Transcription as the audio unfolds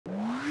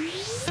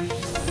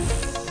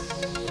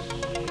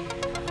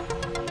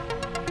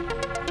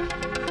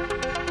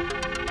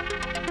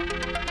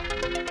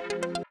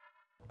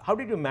How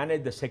did you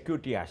manage the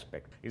security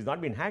aspect? It's not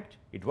been hacked.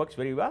 It works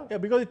very well. Yeah,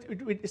 because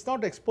it's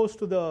not exposed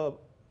to the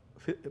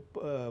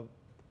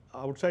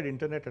outside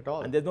internet at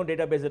all. And there's no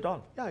database at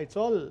all. Yeah,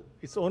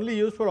 it's only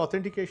used for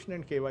authentication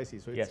and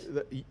KYC. So Yes.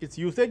 its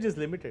usage is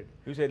limited.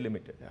 Usage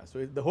limited. Yeah,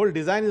 so the whole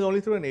design is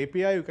only through an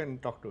API you can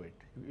talk to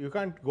it. You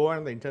can't go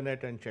on the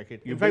internet and check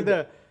it. In fact,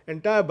 the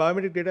entire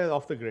biometric data is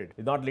off the grid.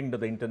 It's not linked to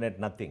the internet,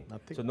 nothing.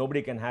 Nothing. So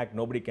nobody can hack,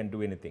 nobody can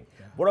do anything.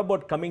 Yeah. What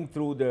about coming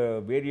through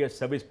the various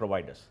service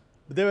providers?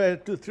 There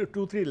were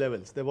three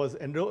levels. There was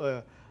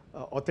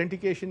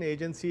authentication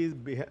agencies,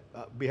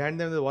 behind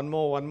them there's one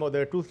more.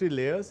 There are 2-3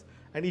 layers,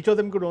 and each of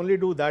them could only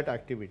do that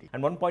activity.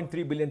 And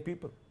 1.3 billion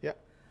people. Yeah.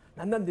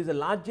 Nandan, this is the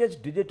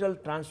largest digital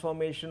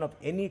transformation of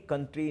any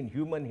country in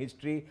human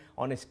history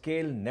on a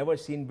scale never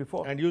seen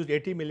before. And used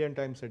 80 million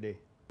times a day.